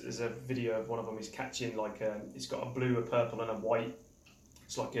 there's a video of one of them, he's catching like it's got a blue, a purple and a white.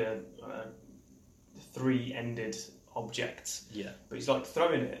 It's like a 3-ended object. Yeah. But he's like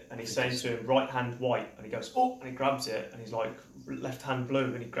throwing it, and he's saying to him, right hand white, and he goes, oh, and he grabs it, and he's like, left hand blue,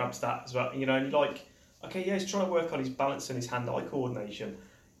 and he grabs that as well. You know, and you're like, okay, yeah, he's trying to work on his balance and his hand-eye coordination.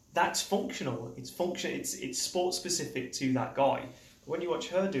 That's functional. It's It's sport specific to that guy. When you watch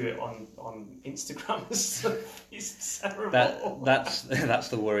her do it on Instagram, it's terrible. That's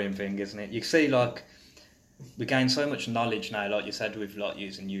the worrying thing, isn't it? You see, like, we gain so much knowledge now, like you said, with like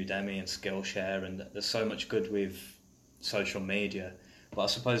using Udemy and Skillshare, and there's so much good with social media. But I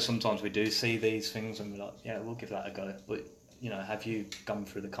suppose sometimes we do see these things and we're like, yeah, we'll give that a go. But, you know, have you gone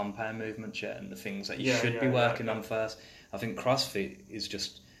through the compound movements yet and the things that you should be working on first? I think CrossFit is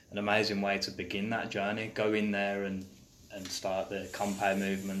just an amazing way to begin that journey. Go in there and start the compound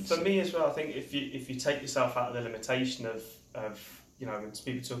movements. For me as well, I think if you take yourself out of the limitation of you know, when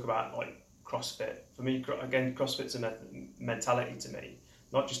people talk about like CrossFit, for me, again, CrossFit's a mentality to me,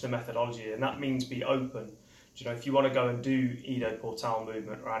 not just a methodology, and that means be open. Do you know, if you want to go and do Ido Portal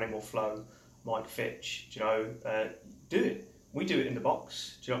movement or Animal Flow, Mike Fitch, do you know, do it. We do it in the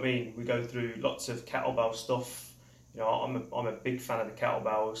box. Do you know what I mean? We go through lots of kettlebell stuff. You know, I'm a big fan of the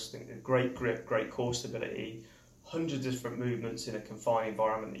kettlebells. I think they're great grip, great core stability. Hundreds of different movements in a confined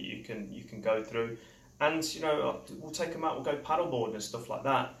environment that you can go through, and you know, we'll take them out. We'll go paddleboard and stuff like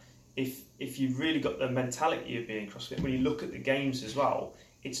that. If you've really got the mentality of being CrossFit, when you look at the games as well,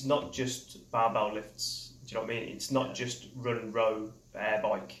 it's not just barbell lifts. Do you know what I mean? It's not just run and row, air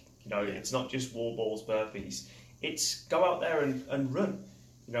bike. You know, it's not just wall balls, burpees. It's go out there and run.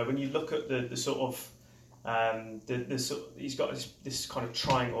 You know, when you look at the sort of he's got this kind of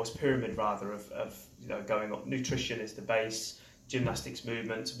triangle, this pyramid rather of you know, going up. Nutrition is the base, gymnastics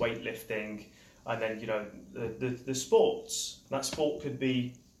movements, weightlifting, and then, you know, the sports. That sport could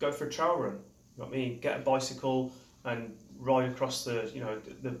be go for a trail run. You know what I mean? Get a bicycle and ride across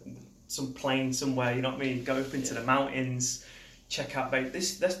some plain somewhere. You know what I mean? Go up into the mountains. Check out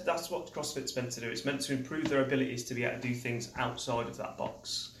that's what CrossFit's meant to do. It's meant to improve their abilities to be able to do things outside of that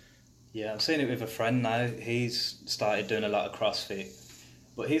box. Yeah, I'm seeing it with a friend now. He's started doing a lot of CrossFit,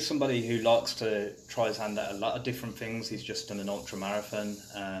 but he's somebody who likes to try his hand at a lot of different things. He's just done an ultra marathon,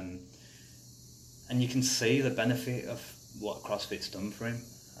 and you can see the benefit of what CrossFit's done for him.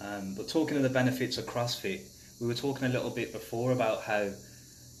 But talking of the benefits of CrossFit, we were talking a little bit before about how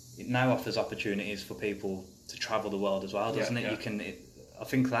it now offers opportunities for people to travel the world as well, doesn't it? Yeah. I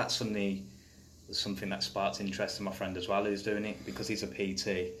think that's something that sparked interest in my friend as well, who's doing it because he's a PT.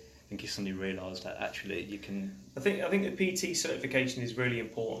 I think he suddenly realised that actually you can. I think the PT certification is really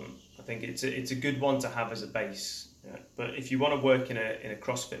important. I think it's a good one to have as a base. Yeah. But if you want to work in a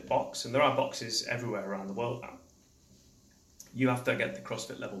CrossFit box, and there are boxes everywhere around the world now, you have to get the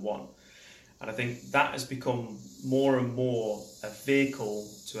CrossFit level 1. And I think that has become more and more a vehicle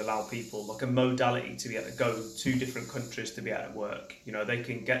to allow people, like a modality, to be able to go to different countries to be able to work. You know, they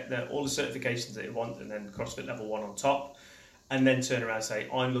can get all the certifications that they want, and then CrossFit Level 1 on top, and then turn around and say,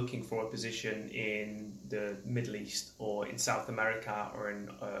 I'm looking for a position in the Middle East or in South America or in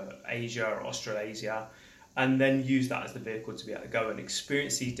Asia or Australasia, and then use that as the vehicle to be able to go and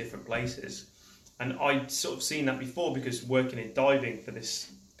experience these different places. And I'd sort of seen that before, because working in diving for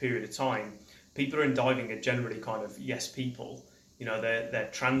this period of time, people in diving are generally kind of yes people. You know, they're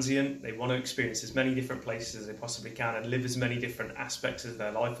transient. They want to experience as many different places as they possibly can and live as many different aspects of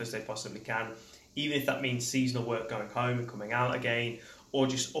their life as they possibly can, even if that means seasonal work, going home and coming out again, or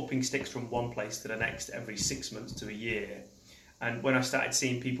just upping sticks from one place to the next every 6 months to a year. And when I started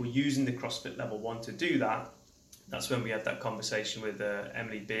seeing people using the CrossFit Level 1 to do that, that's when we had that conversation with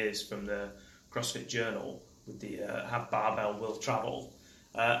Emily Beers from the CrossFit Journal with the Have Barbell Will Travel.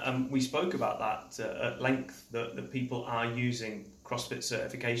 And we spoke about that at length, that people are using CrossFit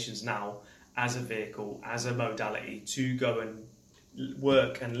certifications now as a vehicle, as a modality to go and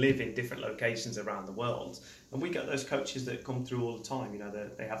work and live in different locations around the world. And we get those coaches that come through all the time. You know,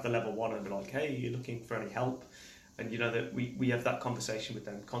 they have the Level 1 and they're like, hey, are you looking for any help? And you know that we have that conversation with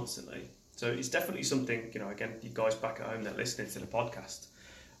them constantly. So it's definitely something, you know, again, you guys back at home that are listening to the podcast,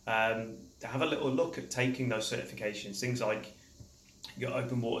 to have a little look at taking those certifications, things like your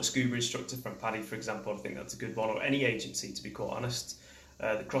open water scuba instructor from PADI, for example. I think that's a good one, or any agency, to be quite honest.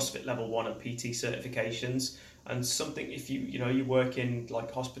 The CrossFit Level 1 and PT certifications, and something if you work in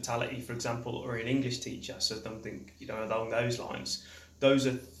like hospitality, for example, or an English teacher, so something along those lines. Those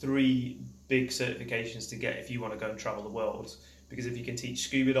are 3 big certifications to get if you want to go and travel the world. Because if you can teach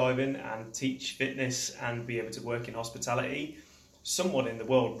scuba diving and teach fitness and be able to work in hospitality, someone in the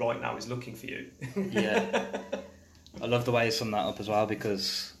world right now is looking for you. Yeah. I love the way you sum that up as well,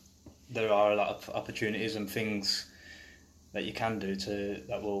 because there are a lot of opportunities and things that you can do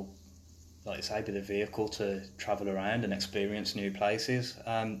that will, like you say, be the vehicle to travel around and experience new places.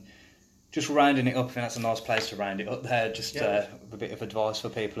 Just rounding it up, I think that's a nice place to round it up there, just a bit of advice for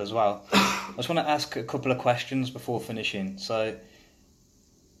people as well. I just want to ask a couple of questions before finishing. So,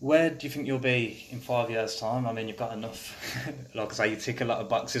 where do you think you'll be in 5 years' time? I mean, you've got enough, like I say, you tick a lot of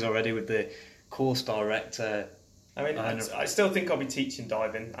boxes already with the course director. I mean, I still think I'll be teaching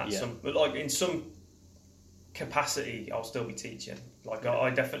diving but like in some capacity, I'll still be teaching. Like I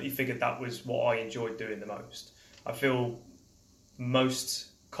definitely figured that was what I enjoyed doing the most. I feel most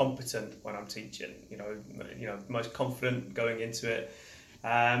competent when I'm teaching. You know, most confident going into it.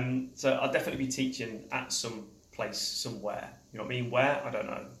 So I'll definitely be teaching at some place somewhere. You know what I mean? Where? I don't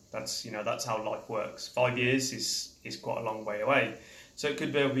know. That's how life works. 5 years is quite a long way away. So it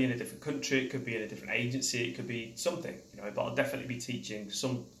could be in a different country, it could be in a different agency, it could be something, but I'll definitely be teaching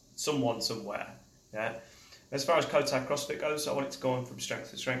someone somewhere. Yeah. As far as Kotau CrossFit goes, I want it to go on from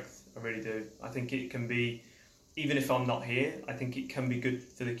strength to strength. I really do. I think it can be, even if I'm not here, I think it can be good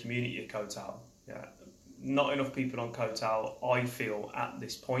for the community of Kotau. Yeah. Not enough people on Kotau, I feel, at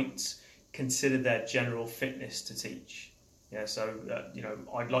this point, consider their general fitness to teach. Yeah. So,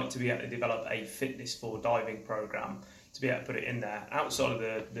 I'd like to be able to develop a fitness for diving program, to be able to put it in there outside of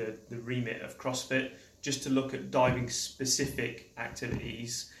the remit of CrossFit, just to look at diving specific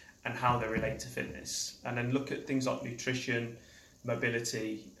activities and how they relate to fitness, and then look at things like nutrition,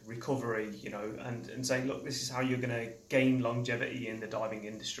 mobility, recovery, and say, look, this is how you're going to gain longevity in the diving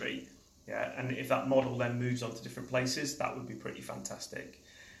industry. Yeah, and if that model then moves on to different places, that would be pretty fantastic.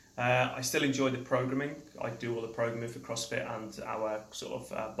 I still enjoy the programming. I do all the programming for CrossFit and our sort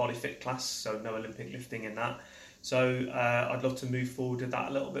of body fit class, so no Olympic lifting in that. So I'd love to move forward with that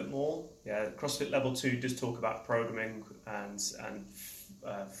a little bit more. Yeah, CrossFit Level 2 does talk about programming and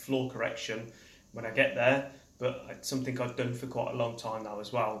floor correction when I get there, but it's something I've done for quite a long time now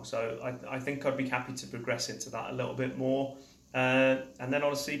as well. So I think I'd be happy to progress into that a little bit more. And then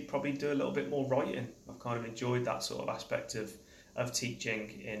honestly, probably do a little bit more writing. I've kind of enjoyed that sort of aspect of teaching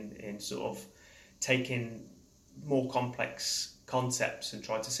in sort of taking more complex concepts and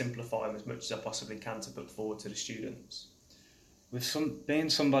try to simplify them as much as I possibly can to put forward to the students. With being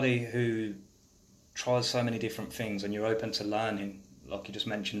somebody who tries so many different things and you're open to learning, like you just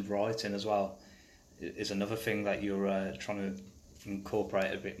mentioned, writing as well is another thing that you're trying to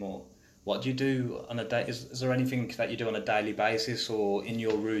incorporate a bit more. What do you do on a day? Is there anything that you do on a daily basis or in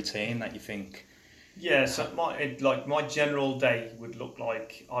your routine that you think? Yeah, so my general day would look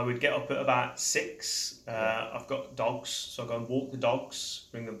like I would get up at about 6. I've got dogs, so I go and walk the dogs,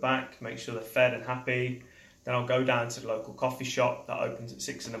 bring them back, make sure they're fed and happy. Then I'll go down to the local coffee shop that opens at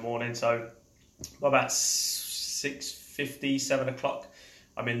 6 in the morning. So by about 6:50, 7 o'clock,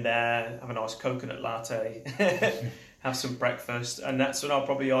 I'm in there, have a nice coconut latte, have some breakfast, and that's when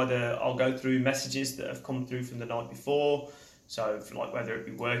I'll go through messages that have come through from the night before. So, like whether it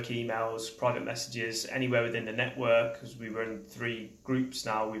be work emails, private messages, anywhere within the network, because we run 3 groups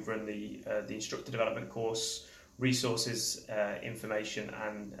now. We've run the instructor development course, resources, information,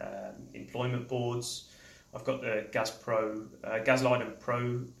 and employment boards. I've got the Gaz Leiden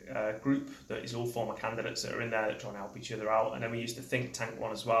Pro group that is all former candidates that are in there that try and help each other out. And then we use the Think Tank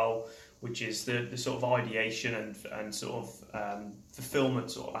one as well, which is the sort of ideation and sort of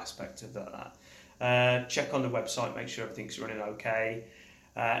fulfillment sort of aspect of that. Check on the website, make sure everything's running okay.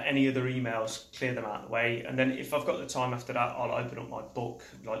 Any other emails, clear them out of the way. And then if I've got the time after that, I'll open up my book,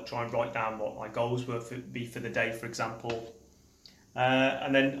 like try and write down what my goals were be for the day, for example.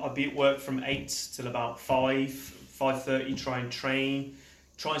 And then I'd be at work from 8 till about 5:30, try and train,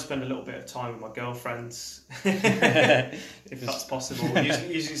 try and spend a little bit of time with my girlfriends, if that's possible.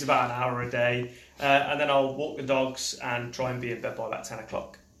 Usually it's about an hour a day. And then I'll walk the dogs and try and be in bed by about 10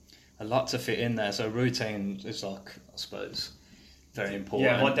 o'clock. A lot to fit in there, so routine is like, I suppose, very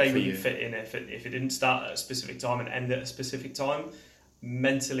important. Yeah, my day wouldn't fit in if it didn't start at a specific time and end at a specific time.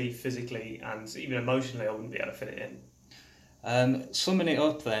 Mentally, physically, and even emotionally, I wouldn't be able to fit it in. Summing it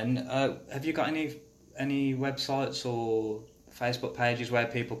up then, have you got any websites or Facebook pages where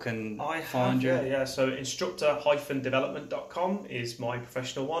people can find you? Yeah. So instructor-development.com is my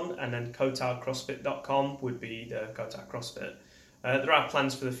professional one, and then kotarcrossfit.com would be the Kotar CrossFit. There are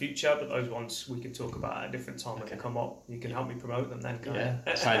plans for the future, but those ones we can talk about at a different time when they come up. You can help me promote them then, can't you?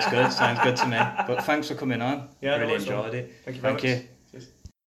 Yeah, sounds good to me. But thanks for coming on. Yeah, really enjoyed it. Thank you very much.